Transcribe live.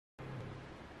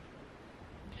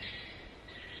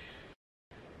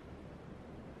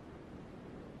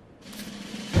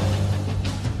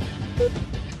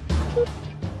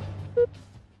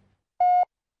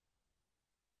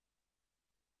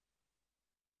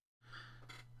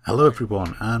Hello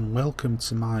everyone and welcome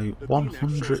to my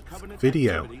 100th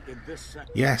video.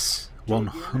 Yes,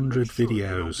 100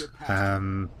 videos.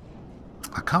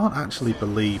 I can't actually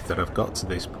believe that I've got to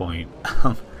this point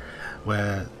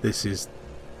where this is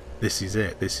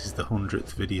it. This is the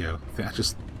 100th video. I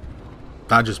think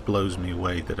that just blows me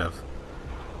away that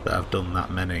I've done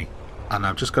that many. And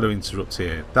I've just got to interrupt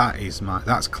here.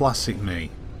 That's classic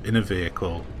me in a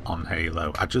vehicle on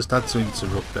Halo. I just had to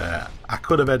interrupt there. I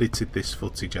could have edited this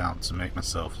footage out to make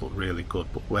myself look really good,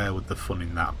 but where would the fun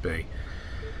in that be?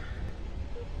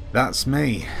 That's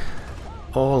me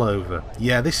all over.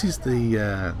 Yeah, this is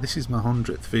my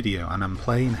 100th video, and I'm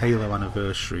playing Halo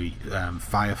Anniversary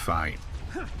Firefight,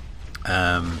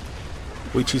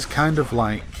 which is kind of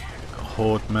like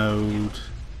Horde mode.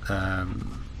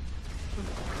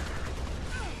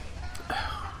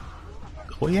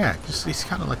 Well, yeah, it's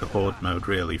kind of like a Horde mode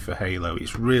really for Halo.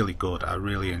 It's really good. I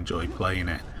really enjoy playing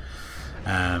it.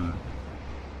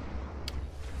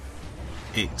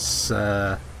 It's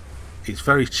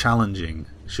very challenging,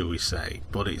 shall we say,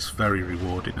 but it's very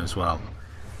rewarding as well.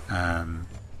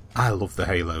 I love the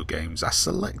Halo games. I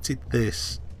selected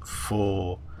this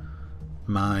for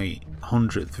my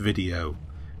 100th video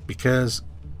because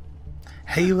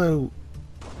Halo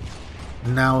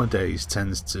nowadays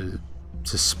tends to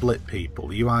split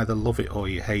people. You either love it or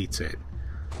you hate it.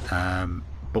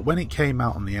 But when it came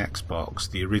out on the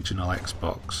Xbox, the original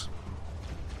Xbox,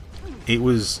 it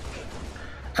was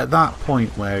at that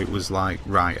point where it was like,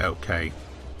 right, okay,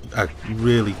 a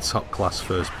really top class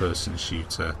first person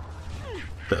shooter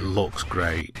that looks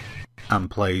great and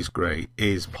plays great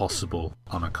is possible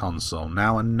on a console.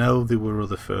 Now I know there were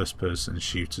other first person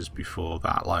shooters before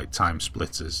that, like Time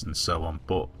Splitters and so on,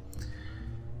 but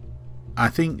I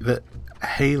think that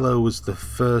Halo was the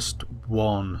first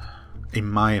one, in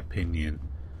my opinion,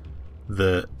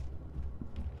 that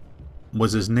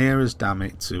was as near as damn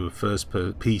it to a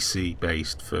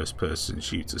PC-based first-person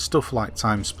shooter. Stuff like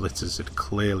Time Splitters had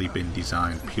clearly been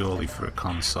designed purely for a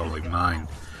console in mind,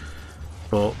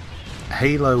 but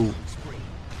Halo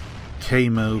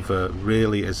came over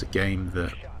really as a game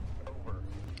that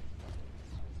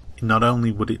not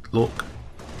only would it look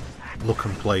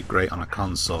and play great on a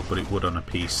console, but it would on a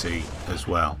PC as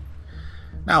well.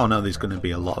 Now I know there's going to be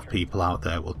a lot of people out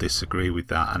there will disagree with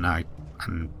that,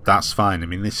 and that's fine. I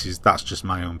mean, that's just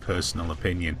my own personal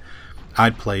opinion.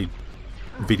 I'd played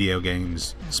video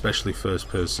games, especially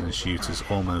first-person shooters,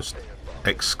 almost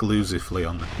exclusively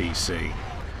on the PC.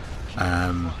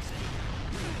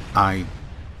 I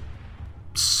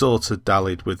sort of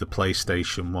dallied with the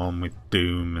PlayStation 1 with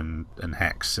Doom and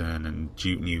Hexen and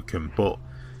Duke Nukem, but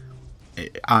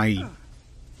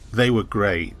they were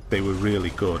great, they were really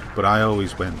good, but I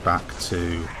always went back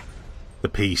to the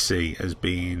PC as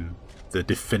being the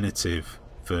definitive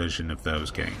version of those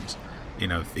games. You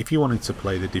know, if you wanted to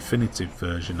play the definitive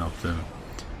version of them,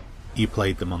 you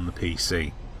played them on the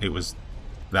PC. It was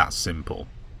that simple.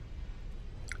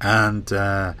 And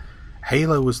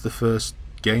Halo was the first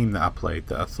game that I played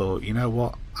that I thought, you know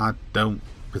what, I don't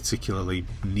particularly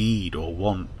need or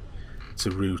want to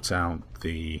root out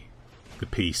the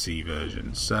PC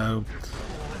version. So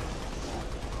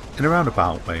in a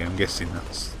roundabout way, I'm guessing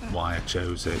that's why I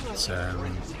chose it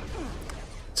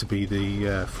to be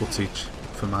the footage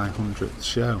for my 100th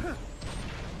show.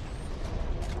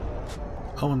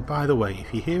 Oh, and by the way,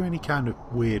 if you hear any kind of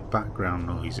weird background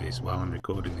noises while I'm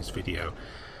recording this video,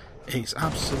 it's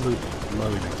absolutely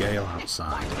blowing a gale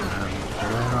outside, and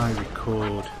where I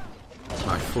record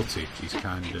my footage is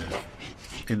kind of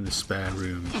in the spare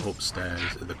room upstairs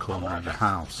at the corner of the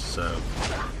house, so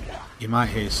you might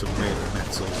hear some weird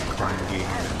metal clanging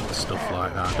and stuff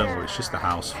like that. Don't worry, it's just the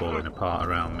house falling apart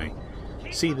around me.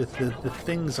 See the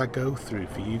things I go through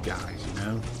for you guys, you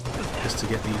know, just to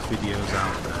get these videos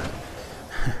out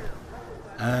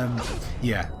there.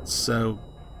 Yeah, so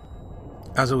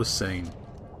as I was saying,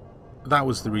 that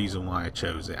was the reason why I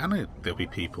chose it. I know there'll be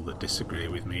people that disagree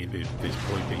with me. There's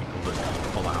probably people that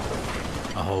can pull out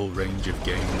a whole range of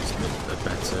games that are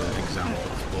better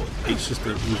examples, but it's just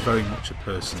it was very much a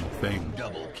personal thing.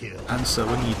 And so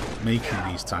when you're making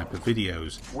these type of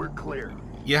videos, we're clear.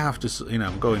 You have to, you know,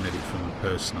 I'm going at it from a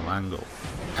personal angle,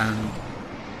 and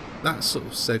that sort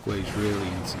of segues really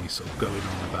into me sort of going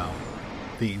on about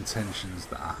the intentions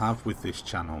that I have with this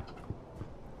channel.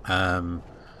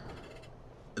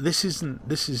 This isn't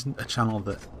a channel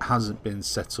that hasn't been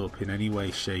set up in any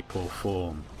way, shape or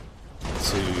form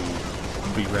to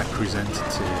be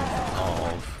representative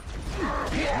of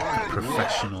a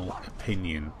professional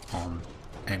opinion on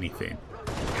anything.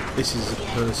 This is a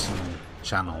personal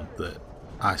channel that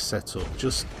I set up,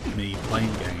 just me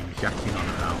playing games, yakking on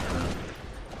about them,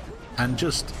 and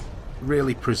just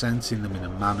really presenting them in a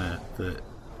manner that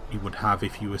you would have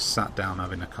if you were sat down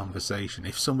having a conversation.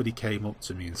 If somebody came up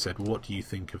to me and said, "What do you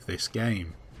think of this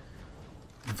game?"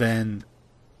 then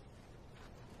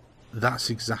that's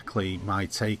exactly my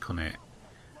take on it.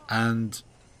 And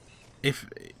if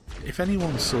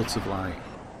anyone's sort of like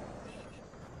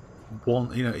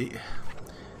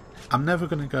I'm never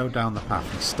going to go down the path.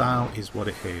 The style is what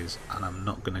it is, and I'm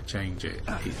not going to change it.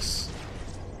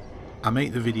 I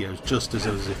make the videos just as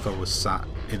if I was sat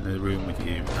in the room with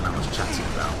you and I was chatting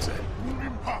about it.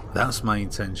 That's my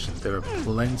intention. There are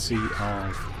plenty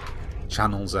of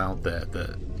channels out there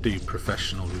that do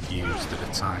professional reviews that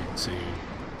are tied to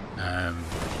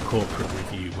corporate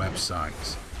review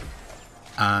websites,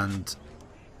 and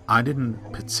I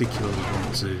didn't particularly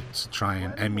want to try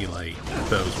and emulate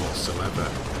those whatsoever.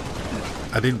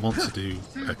 I didn't want to do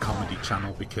a comedy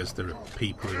channel because there are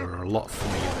people who are a lot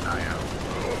funnier than I am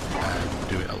and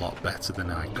do it a lot better than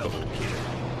I could.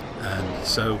 And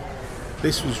so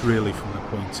this was really from the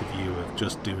point of view of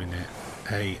just doing it.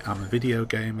 Hey, I'm a video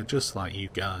gamer just like you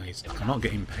guys. I'm not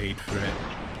getting paid for it.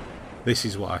 This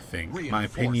is what I think. My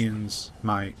opinions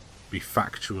might be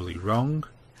factually wrong.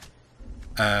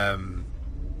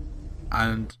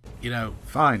 And, you know,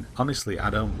 fine. Honestly, I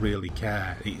don't really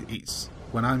care. It's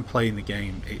when I'm playing the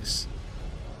game, it's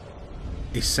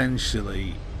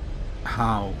essentially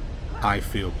how I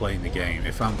feel playing the game.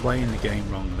 If I'm playing the game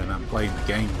wrong, then I'm playing the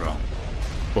game wrong.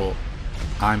 But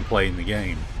I'm playing the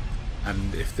game.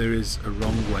 And if there is a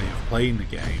wrong way of playing the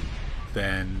game,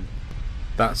 then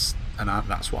that's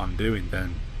what I'm doing,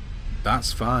 then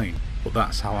that's fine. But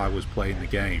that's how I was playing the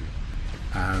game.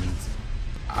 And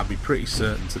I'd be pretty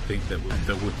certain to think that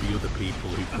there would be other people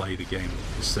who play the game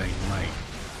the same way.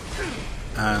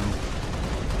 And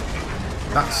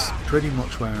that's pretty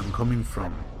much where I'm coming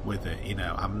from with it. You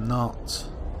know, I'm not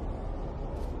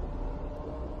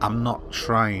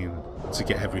trying to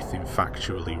get everything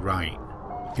factually right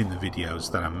in the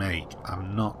videos that I make.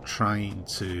 I'm not trying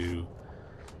to,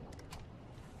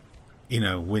 you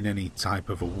know, win any type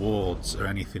of awards or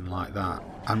anything like that.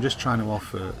 I'm just trying to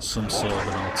offer some sort of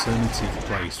an alternative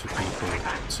place for people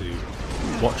to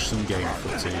watch some game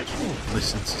footage,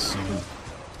 listen to some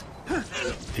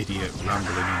idiot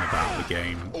rambling on about the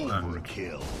game and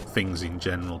things in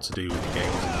general to do with the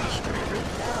games industry.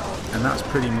 And that's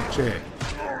pretty much it.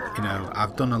 You know,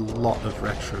 I've done a lot of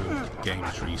retro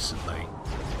games recently.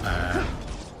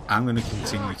 I'm going to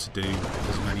continue to do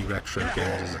as many retro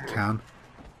games as I can.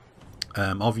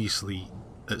 Obviously,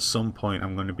 at some point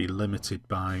I'm going to be limited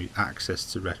by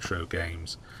access to retro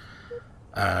games,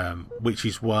 which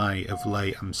is why of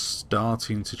late I'm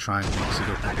starting to try and mix it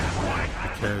up a bit more,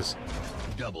 because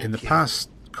in the past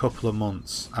couple of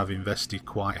months I've invested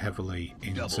quite heavily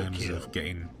in terms of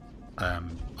getting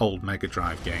old Mega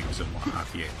Drive games and what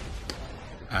have you,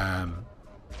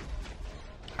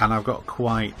 and I've got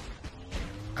quite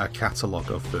a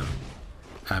catalogue of them.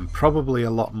 Probably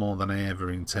a lot more than I ever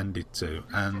intended to,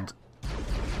 and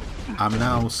I'm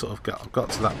now sort of got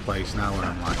to that place now where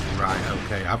I'm like, right,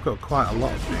 okay, I've got quite a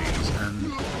lot of these,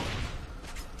 and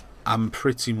I'm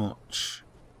pretty much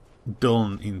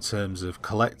done in terms of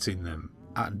collecting them.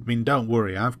 I mean, don't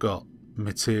worry, I've got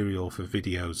material for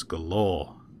videos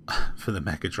galore for the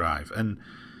Mega Drive,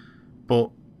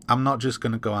 but I'm not just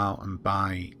going to go out and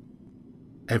buy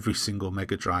every single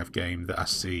Mega Drive game that I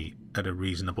see at a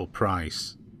reasonable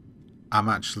price. I'm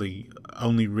actually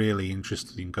only really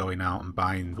interested in going out and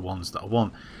buying the ones that I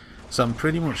want. So I'm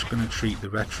pretty much going to treat the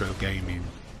retro gaming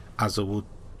as I would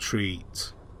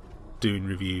treat doing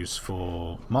reviews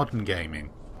for modern gaming.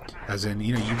 As in,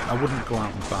 you know, I wouldn't go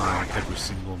out and buy every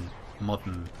single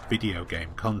modern video game,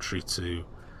 contrary to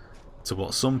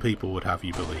what some people would have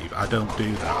you believe. I don't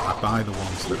do that. I buy the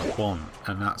ones that I want,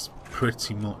 and that's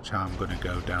pretty much how I'm going to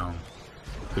go down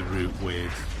the route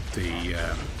with the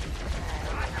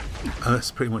that's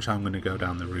pretty much how I'm going to go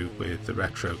down the route with the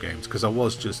retro games, because I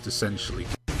was just essentially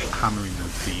hammering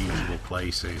the usual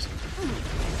places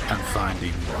and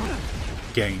finding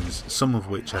games, some of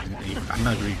which I've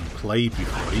never even played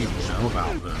before, I didn't even know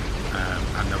about them,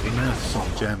 and I've unearthed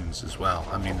some gems as well.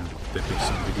 I mean, there'll be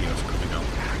some videos coming up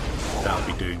that I'll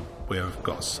be doing where I've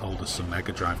got hold of some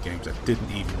Mega Drive games I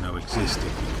didn't even know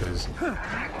existed, because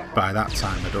by that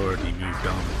time I'd already moved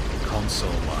on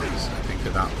console-wise. I think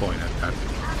at that point I'd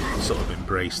sort of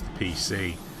embraced the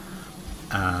PC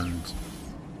and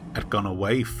had gone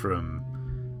away from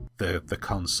the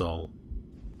console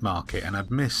market, and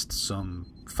I'd missed some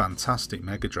fantastic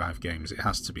Mega Drive games, it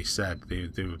has to be said. They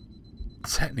were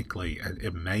technically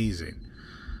amazing,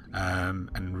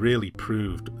 and really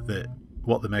proved that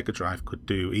what the Mega Drive could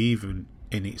do, even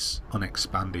in its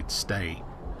unexpanded state,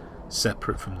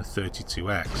 separate from the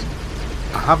 32X.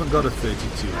 I haven't got a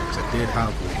 32X, I did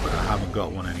have one, but I haven't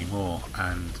got one anymore,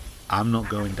 and I'm not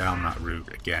going down that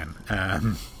route again.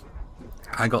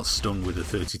 I got stung with the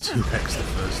 32X the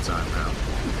first time round.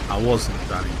 I wasn't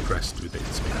that impressed with it,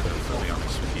 to be perfectly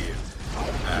honest with you,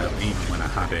 even when I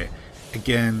had it.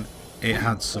 Again, it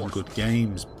had some good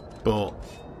games, but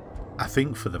I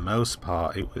think for the most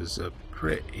part it was a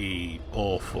pretty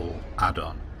awful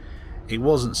add-on. It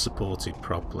wasn't supported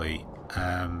properly.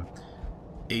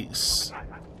 It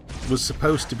was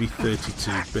supposed to be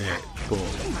 32-bit,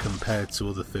 but compared to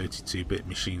other 32-bit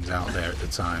machines out there at the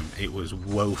time, it was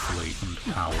woefully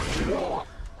underpowered.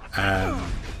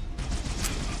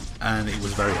 And it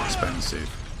was very expensive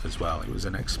as well. It was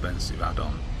an expensive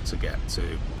add-on to get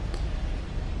to.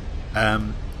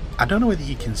 I don't know whether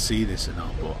you can see this or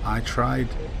not, but I tried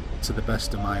to the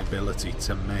best of my ability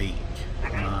to make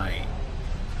my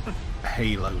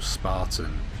Halo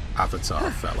Spartan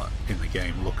avatar fella in the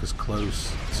game look as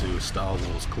close to a Star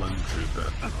Wars clone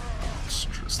trooper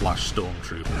slash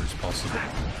stormtrooper as possible.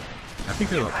 I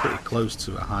think I got pretty close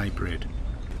to a hybrid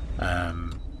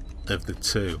of the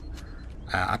two.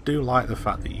 I do like the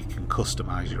fact that you can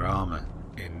customise your armour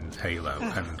in Halo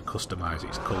and customise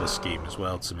its colour scheme as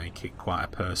well to make it quite a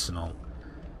personal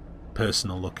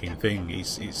looking thing.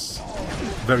 It's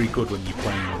very good when you're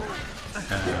playing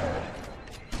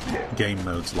game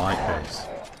modes like this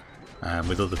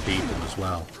with other people as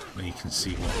well, when you can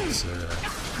see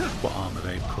what armour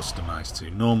they've customised to.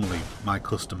 Normally my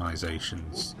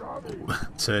customisations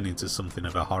turn into something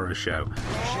of a horror show,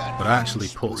 but I actually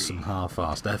put some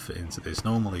half-assed effort into this.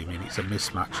 Normally, I mean, it's a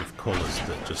mismatch of colours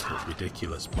that just look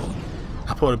ridiculous, but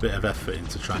I put a bit of effort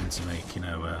into trying to make, you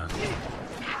know, a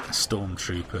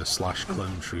stormtrooper slash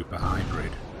clone trooper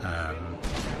hybrid.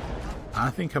 I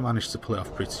think I managed to pull it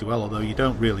off pretty well, although you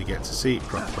don't really get to see it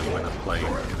properly when I'm playing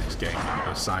in this game,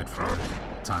 aside from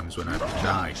times when I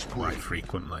die quite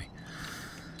frequently.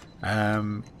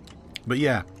 But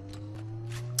yeah,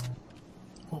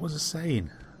 what was I saying?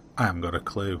 I haven't got a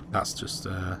clue. That's just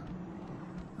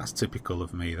that's typical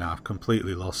of me, that I've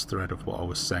completely lost thread of what I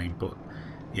was saying. But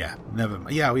yeah, never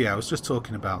mind. Yeah, I was just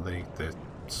talking about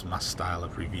my style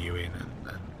of reviewing and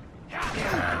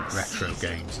retro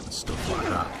games and stuff like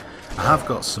that. I have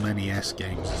got some NES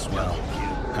games as well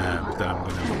that I'm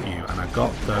going to review, and I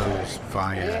got those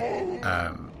via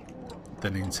the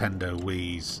Nintendo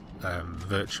Wii's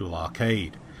Virtual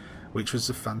Arcade, which was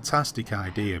a fantastic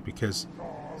idea, because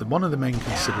one of the main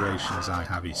considerations I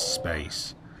have is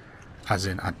space, as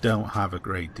in I don't have a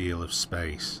great deal of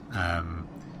space.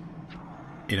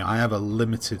 You know, I have a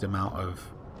limited amount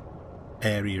of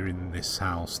area in this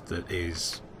house that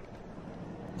is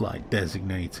like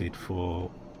designated for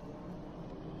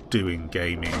doing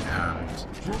gaming and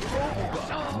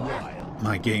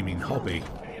my gaming hobby,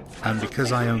 and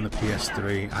because I own the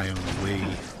PS3, I own the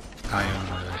Wii, I own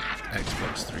the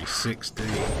Xbox 360,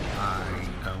 I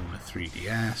own a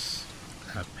 3DS,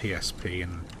 a PSP,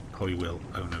 and probably will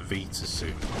own a Vita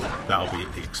soon. That'll be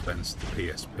at the expense of the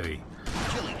PSP.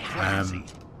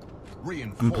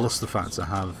 And plus the fact I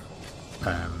have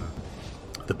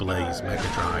the Blaze Mega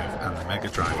Drive and the Mega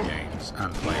Drive games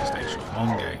and PlayStation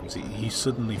 1 games, you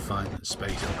suddenly find that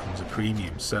space becomes a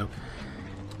premium. So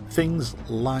things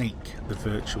like the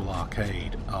Virtual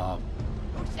Arcade are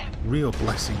real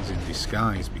blessings in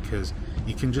disguise, because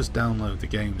you can just download the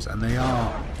games and they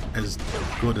are as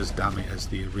good as damn it as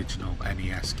the original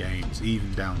NES games,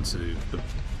 even down to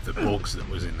the bugs that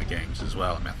was in the games as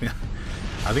well.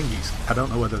 I mean, I don't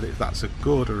know whether that's a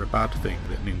good or a bad thing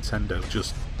that Nintendo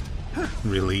just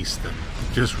released them,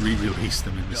 just re-released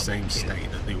them in the same state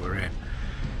that they were in.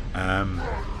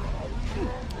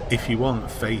 If you want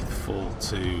faithful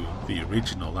to the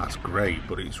original, that's great,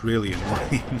 but it's really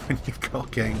annoying when you've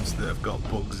got games that have got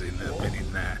bugs in that have been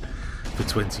in there for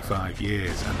 25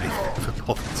 years and they've never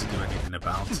bothered to do anything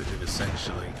about it.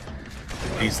 Essentially,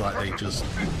 it's like they just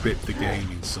ripped the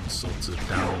game in some sort of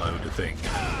downloader thing,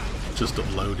 just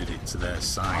uploaded it to their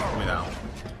site without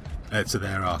to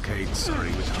their arcade, sorry,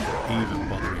 without even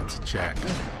bothering to check.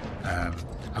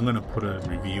 I'm going to put a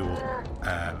review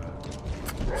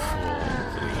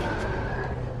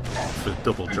for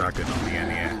Double Dragon on the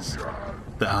NES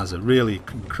that has a really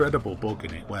incredible bug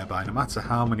in it, whereby no matter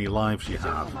how many lives you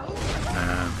have,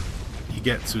 you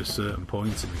get to a certain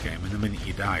point in the game, and the minute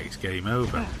you die, it's game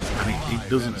over. And it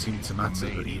doesn't seem to matter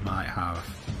that you might have,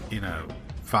 you know,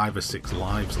 5 or 6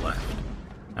 lives left.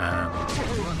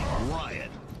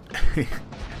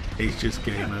 it's just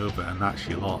game over and that's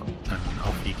your lot, and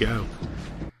off you go.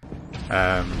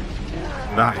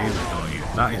 That is annoying.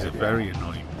 That is a very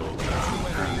annoying bug,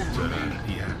 and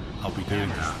yeah, I'll be doing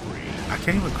that. I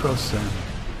came across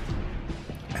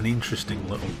an interesting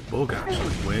little bug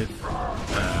actually with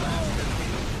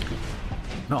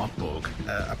not a bug,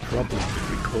 a problem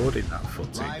with recording that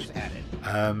footage.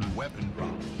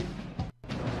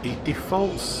 It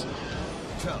defaults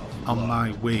on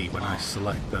my Wii when I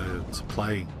select to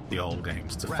play the old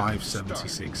games to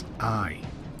 576i.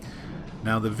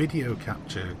 Now the video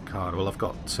capture card, well I've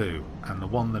got two, and the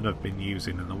one that I've been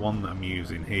using and the one that I'm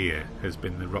using here has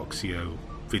been the Roxio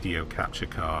video capture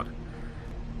card.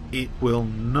 It will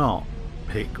not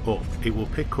pick up, it will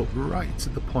pick up right to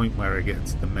the point where I get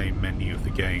to the main menu of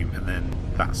the game, and then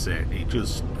that's it. It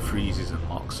just freezes and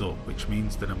locks up, which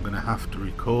means that I'm going to have to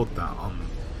record that on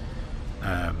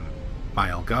my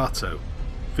Elgato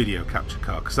video capture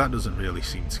card, because that doesn't really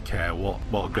seem to care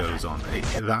what goes on.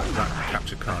 That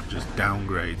capture card just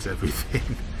downgrades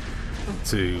everything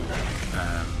to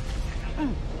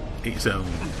its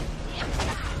own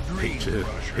picture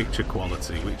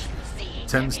quality, which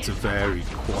tends to vary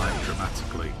quite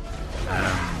dramatically.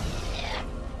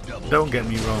 Don't get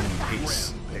me wrong,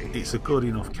 it's a good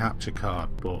enough capture card,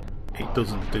 but it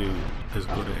doesn't do as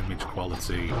good an image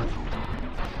quality.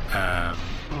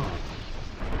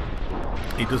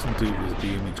 It doesn't do the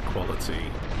image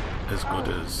quality as good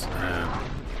as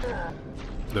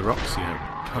the Roxio.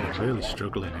 God, I'm really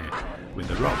struggling here with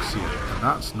the Roxio, and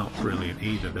that's not brilliant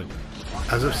either.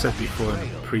 As I've said before in a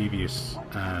previous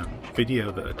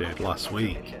video that I did last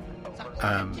week,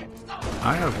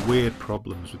 I have weird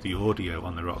problems with the audio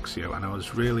on the Roxio, and I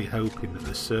was really hoping that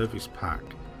the service pack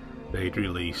they'd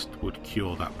released would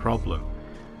cure that problem,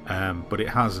 but it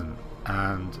hasn't.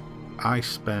 And I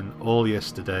spent all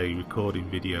yesterday recording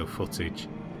video footage,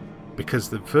 because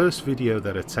the first video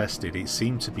that I tested, it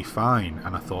seemed to be fine,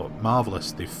 and I thought,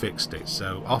 marvellous, they've fixed it.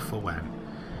 So off I went.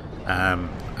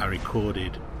 I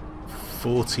recorded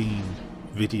 14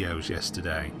 videos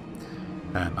yesterday,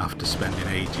 after spending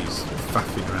ages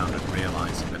faffing around and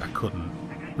realising that I couldn't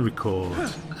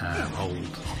record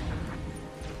old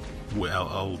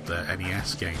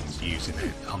NES games using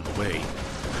it on the Wii.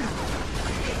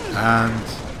 And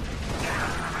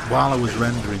while I was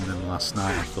rendering them last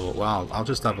night, I thought, well, I'll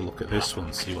just have a look at this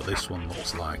one, see what this one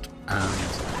looks like.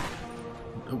 And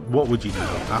what would you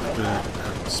know, after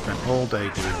I'd spent all day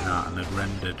doing that and had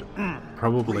rendered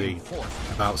probably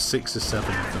about 6 or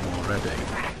 7 of them already,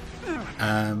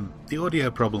 the audio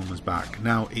problem was back.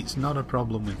 Now, it's not a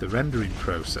problem with the rendering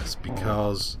process,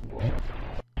 because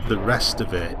the rest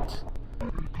of it,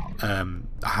 I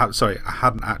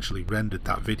hadn't actually rendered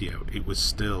that video. It was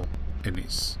still in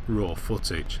its raw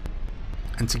footage.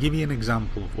 And to give you an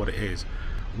example of what it is,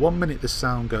 1 minute the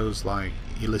sound goes like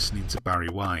you're listening to Barry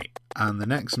White, and the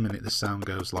next minute the sound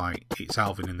goes like it's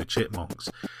Alvin and the Chipmunks.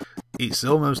 It's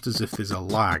almost as if there's a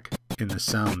lag in the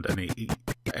sound, and it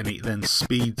then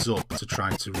speeds up to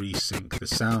try to resync the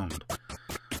sound.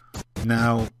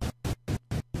 Now,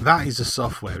 that is a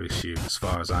software issue as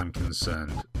far as I'm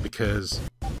concerned, because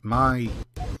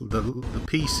the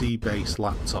PC-based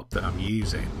laptop that I'm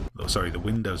using, the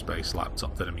Windows-based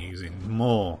laptop that I'm using,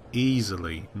 more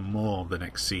than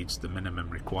exceeds the minimum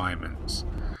requirements,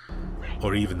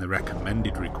 or even the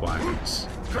recommended requirements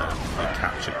for the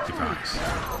capture device.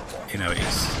 You know,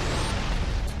 it's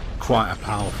quite a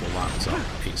powerful laptop.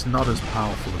 It's not as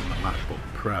powerful as the MacBook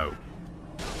Pro,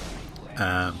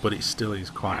 but it still is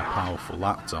quite a powerful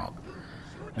laptop.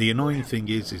 The annoying thing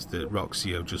is that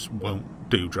Roxio just won't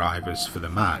do drivers for the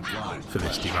Mac for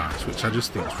this device, which I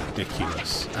just think is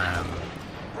ridiculous.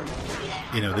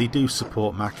 You know, they do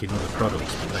support Mac in other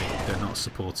products, but they're not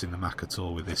supporting the Mac at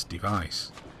all with this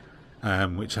device,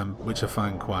 which I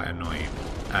find quite annoying.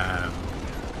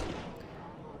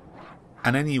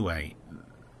 And anyway,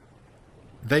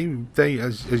 they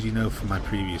as you know from my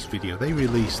previous video, they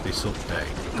released this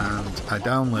update, and I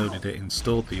downloaded it,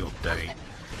 installed the update,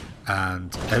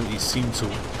 and it seemed to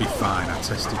be fine. I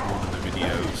tested one of the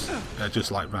videos, just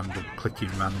like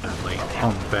clicking randomly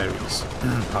on various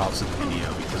parts of the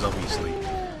video, because obviously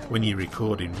when you're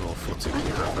recording raw footage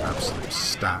you have an absolute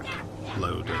stack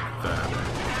load of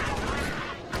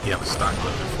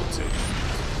footage.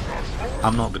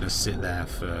 I'm not going to sit there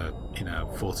for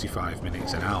 45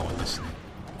 minutes, an hour listening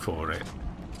for it.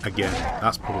 Again,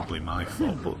 that's probably my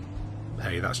fault, but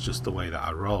hey, that's just the way that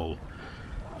I roll.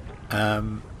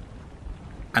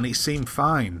 And it seemed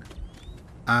fine,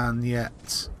 and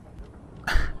yet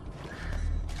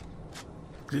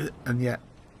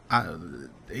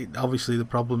obviously the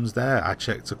problem's there. I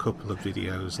checked a couple of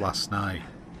videos last night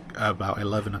about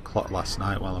 11 o'clock last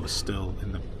night while I was still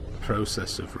in the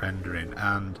process of rendering,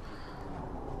 and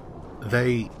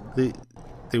they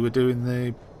were doing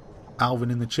the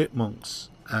Alvin and the Chipmunks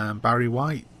Barry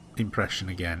White impression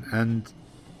again, and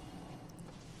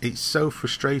it's so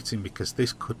frustrating because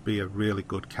this could be a really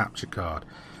good capture card.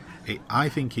 I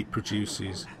think it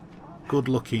produces good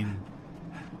looking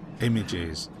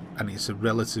images, and it's a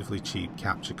relatively cheap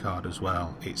capture card as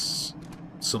well. It's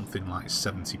something like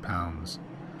 £70,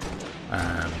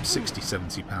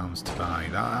 £60–70 to buy.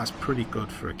 That's pretty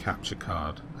good for a capture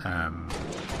card, and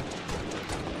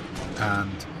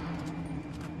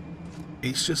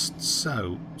it's just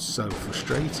so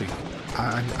frustrating.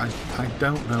 I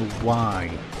don't know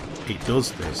why it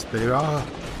does this. There are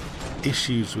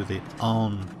issues with it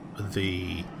on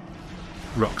the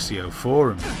Roxio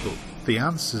forum, but the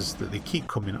answers that they keep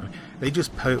coming up, they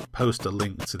just post a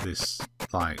link to this,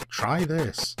 like, try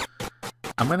this,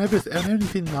 and whenever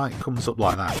anything like comes up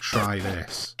like that, try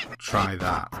this, try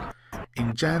that,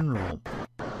 in general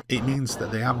it means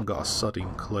that they haven't got a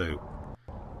sodding clue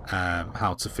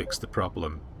how to fix the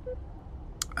problem,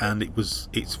 and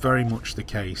it's very much the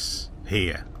case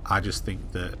here. I just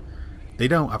think that they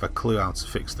don't have a clue how to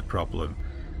fix the problem.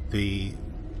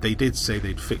 They did say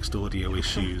they'd fixed audio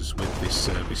issues with this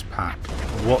service pack.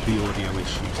 What the audio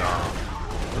issues are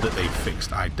that they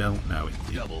fixed, I don't know.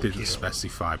 It didn't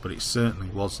specify, but it certainly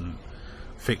wasn't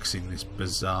fixing this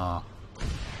bizarre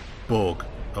bug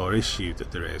or issue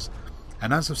that there is.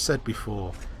 And as I've said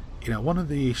before, you know, one of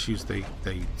the issues they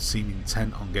seem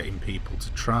intent on getting people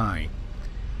to try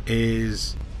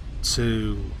is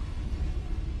to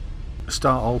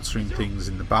start altering things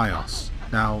in the BIOS.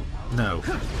 Now, no,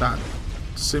 that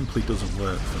simply doesn't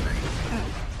work for me.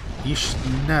 You should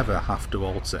never have to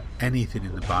alter anything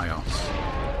in the BIOS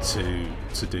to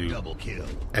do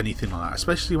anything like that,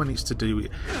 especially when it's to do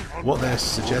with what they're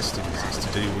suggesting is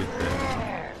to do with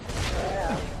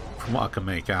from what I can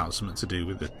make out, something to do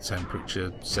with the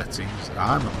temperature settings.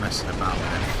 I'm not messing about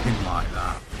with anything like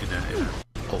that in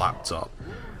a laptop.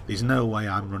 There's no way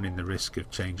I'm running the risk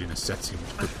of changing a setting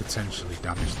which could potentially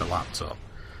damage the laptop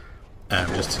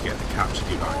just to get the capture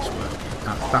device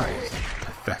working. That is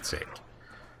pathetic.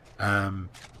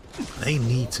 They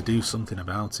need to do something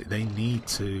about it. They need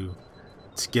to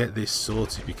get this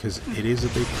sorted, because it is a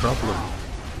big problem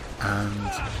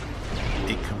and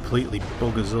it completely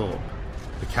buggers up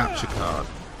the capture card.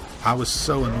 I was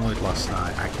so annoyed last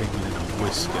night. I came within a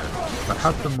whisker. If I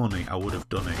had the money, I would have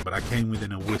done it, but I came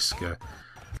within a whisker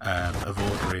of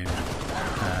ordering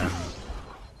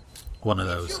one of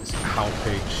those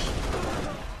Halpage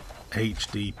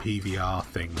HD PVR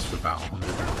things for about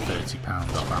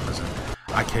 £130 off Amazon.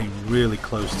 I came really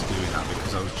close to doing that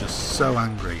because I was just so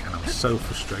angry and I was so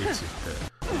frustrated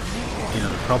that, you know,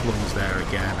 the problem was there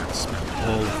again. I'd spent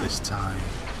all of this time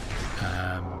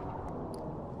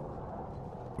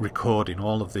recording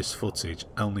all of this footage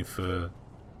only for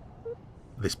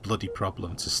this bloody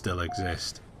problem to still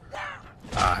exist.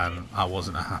 I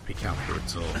wasn't a happy camper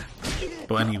at all.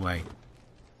 But anyway,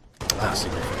 that's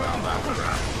enough about that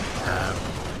crap.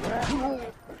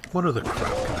 What other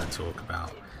crap can I talk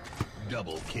about?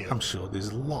 Double kill. I'm sure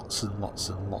there's lots and lots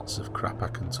and lots of crap I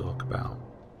can talk about.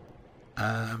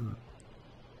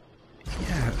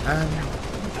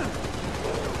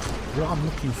 What I'm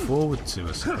looking forward to,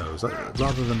 I suppose,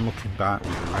 rather than looking back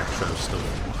with the retro stuff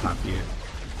and what have you,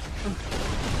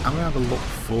 I'm going to have a look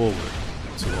forward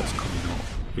to what's coming up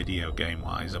video game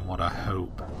wise and what I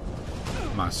hope,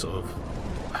 my sort of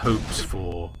hopes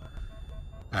for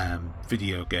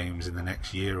video games in the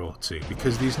next year or two,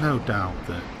 because there's no doubt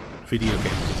that video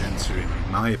games is entering,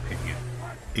 in my opinion,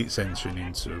 it's entering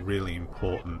into a really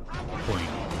important point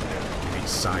in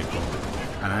its cycle,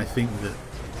 and I think that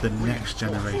the next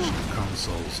generation of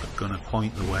consoles are going to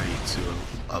point the way to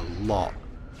a lot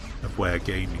of where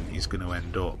gaming is going to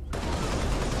end up.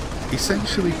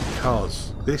 Essentially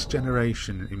because this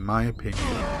generation, in my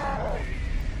opinion,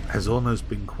 has almost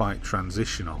been quite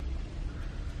transitional.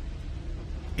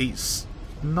 It's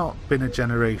not been a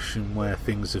generation where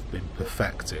things have been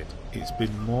perfected. It's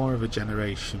been more of a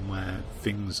generation where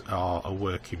things are a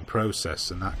work in process,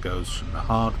 and that goes from the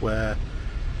hardware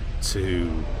to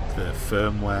the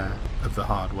firmware of the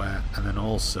hardware, and then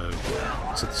also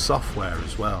to the software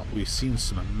as well. We've seen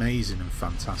some amazing and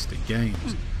fantastic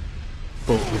games,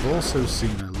 but we've also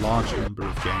seen a large number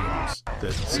of games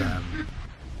that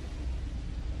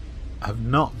have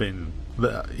not been,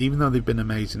 even though they've been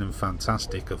amazing and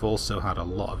fantastic, have also had a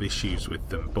lot of issues with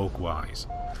them bug-wise.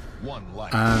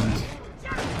 And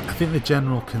I think the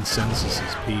general consensus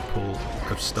is people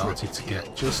have started to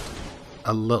get just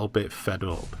a little bit fed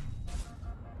up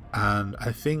And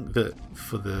I think that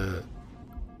for the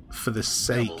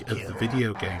sake of the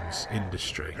video games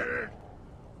industry,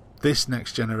 this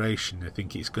next generation, I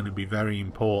think it's going to be very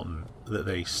important that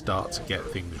they start to get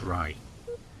things right.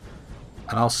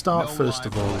 And I'll start first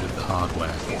of all with the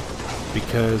hardware,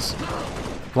 because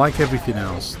like everything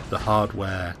else, the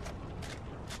hardware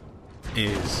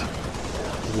is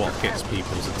what gets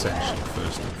people's attention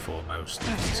first and foremost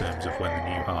in terms of when the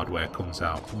new hardware comes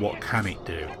out. What can it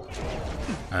do?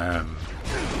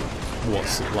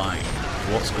 What's it like?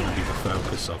 What's going to be the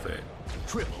focus of it?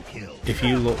 If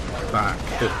you look back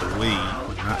at the Wii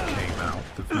when that came out,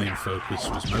 the main focus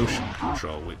was motion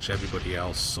control, which everybody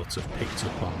else sort of picked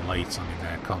up on late on in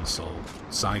their console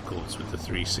cycles with the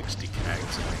 360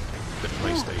 Kinect and the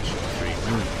PlayStation 3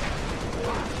 Move.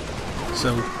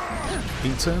 So,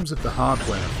 in terms of the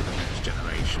hardware for the next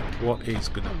generation, what is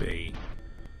going to be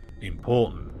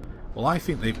important? Well, I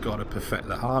think they've got to perfect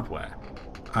the hardware.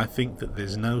 I think that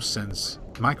there's no sense.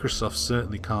 Microsoft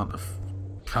certainly can't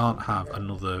have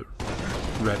another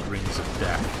Red Rings of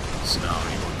Death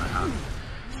scenario on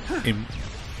their hand.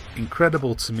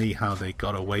 Incredible to me how they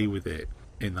got away with it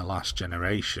in the last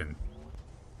generation,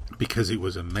 because it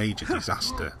was a major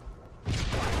disaster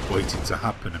waiting to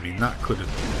happen. I mean, that could have...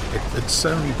 Had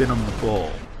Sony been on the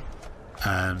ball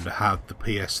and had the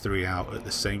PS3 out at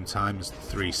the same time as the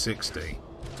 360,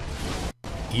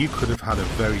 you could have had a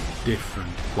very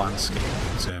different landscape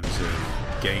in terms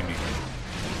of gaming.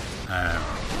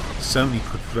 Sony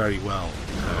could very well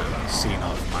have seen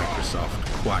off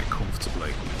Microsoft quite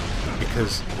comfortably,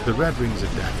 because the Red Rings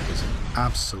of Death is an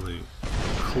absolute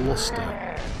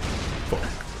cluster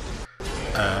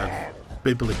of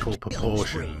biblical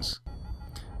proportions.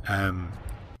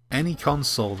 Any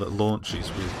console that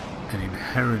launches with an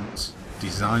inherent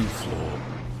design flaw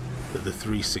that the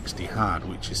 360 had,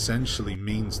 which essentially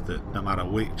means that no matter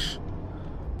which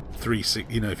 360,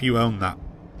 if you own that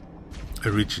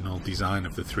original design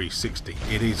of the 360,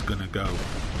 it is going to go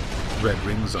red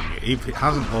rings on you. If it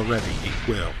hasn't already, it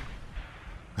will.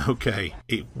 Okay,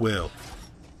 it will,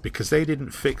 because they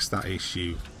didn't fix that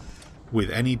issue with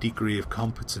any degree of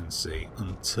competency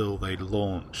until they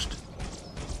launched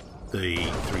the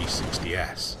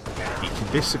 360S. You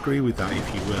can disagree with that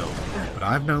if you will, but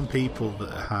I've known people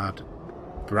that had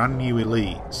brand new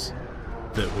Elites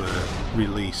that were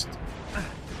released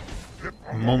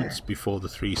months before the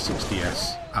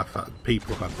 360S. I've had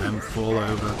people had them fall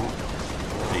over.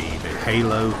 The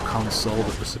Halo console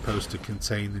that was supposed to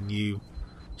contain the new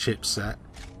chipset,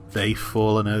 they've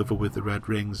fallen over with the red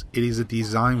rings. It is a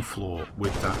design flaw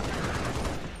with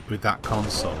that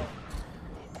console.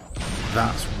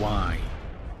 That's why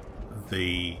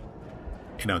they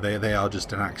are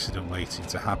just an accident waiting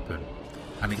to happen,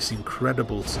 and it's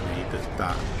incredible to me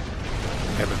that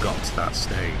ever got to that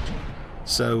stage.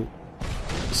 So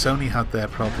Sony had their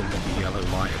problem with the yellow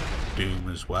light of doom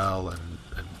as well, and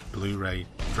Blu-ray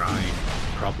drive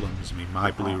problems. I mean,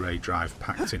 my Blu-ray drive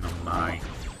packed in on my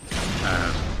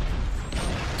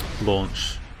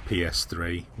launch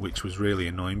PS3, which was really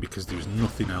annoying because there was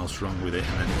nothing else wrong with it,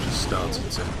 and then it just started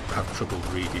to have trouble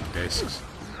reading discs,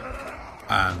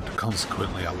 and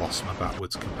consequently I lost my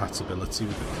backwards compatibility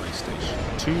with the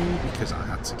PlayStation 2 because I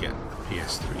had to get the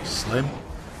PS3 Slim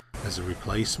as a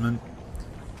replacement.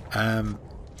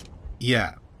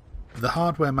 Yeah, the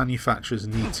hardware manufacturers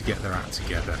need to get their act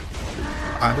together.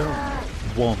 I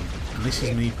don't want, and this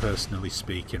is me personally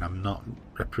speaking, I'm not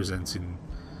representing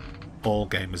all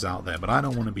gamers out there, but I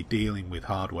don't want to be dealing with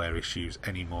hardware issues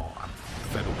anymore. I'm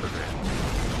fed up of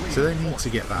it. So they need to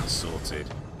get that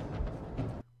sorted.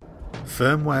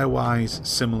 Firmware wise,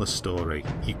 similar story.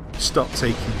 You stop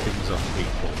taking things off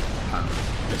people, and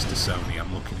Mr. Sony,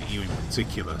 I'm looking at you in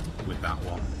particular with that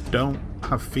one. Don't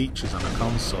have features on a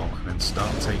console and then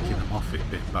start taking them off it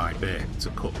bit by bit to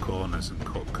cut corners and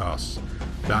cut costs.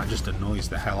 That just annoys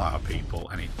the hell out of people,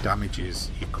 and it damages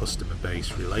your customer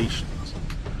base relations.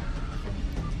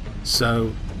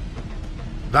 So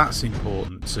that's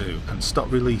important too, and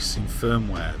stop releasing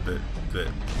firmware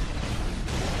that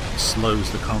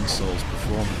slows the console's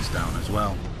performance down as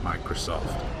well,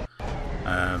 Microsoft,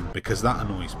 because that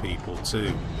annoys people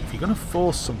too. If you're going to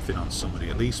force something on somebody,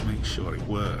 at least make sure it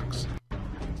works.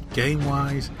 Game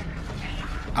wise,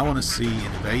 I want to see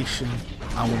innovation.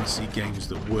 I want to see games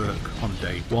that work on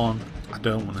day one. I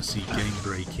don't want to see game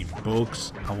breaking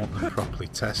bugs. I want them properly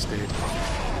tested.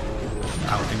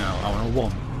 I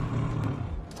want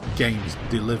games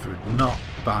delivered not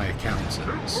by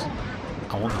accountants.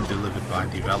 I want them delivered by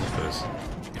developers.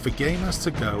 If a game has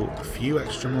to go a few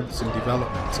extra months in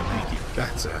development to make it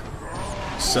better,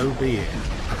 so be it.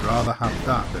 I'd rather have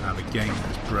that than have a game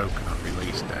that's broken on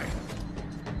release day.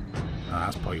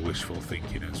 That's probably wishful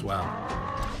thinking as well.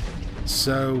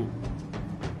 So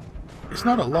it's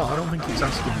not a lot. I don't think it's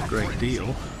asking a great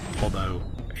deal, although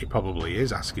it probably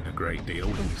is asking a great deal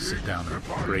when you sit down and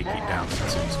break it down into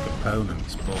its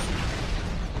components. But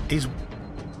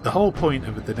the whole point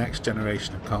of the next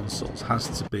generation of consoles has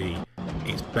to be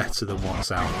it's better than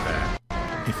what's out there.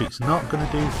 If it's not going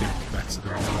to do things better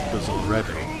than what it does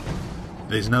already,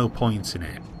 there's no point in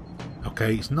it.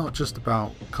 Okay, it's not just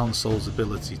about consoles'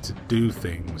 ability to do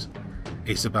things,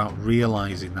 it's about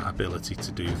realising that ability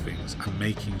to do things and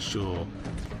making sure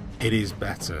it is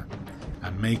better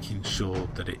and making sure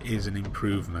that it is an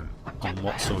improvement on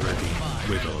what's already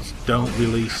with us. Don't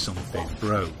release something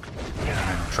broke and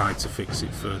then try to fix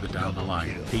it further down the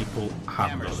line. People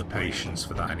haven't got the patience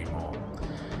for that anymore.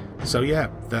 So yeah,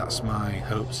 that's my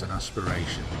hopes and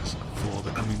aspirations for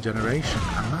the coming generation,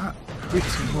 and that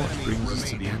pretty much brings us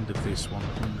to the end of this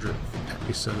 100th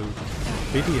episode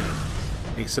video.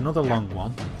 It's another long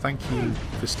one. Thank you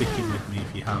for sticking with me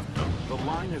if you have done,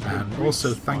 and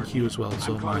also thank you as well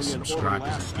to all my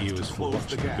subscribers and viewers for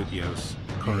watching the videos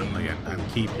currently and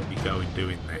keeping me going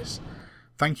doing this.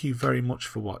 Thank you very much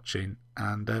for watching,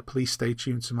 and please stay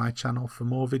tuned to my channel for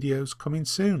more videos coming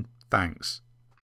soon. Thanks.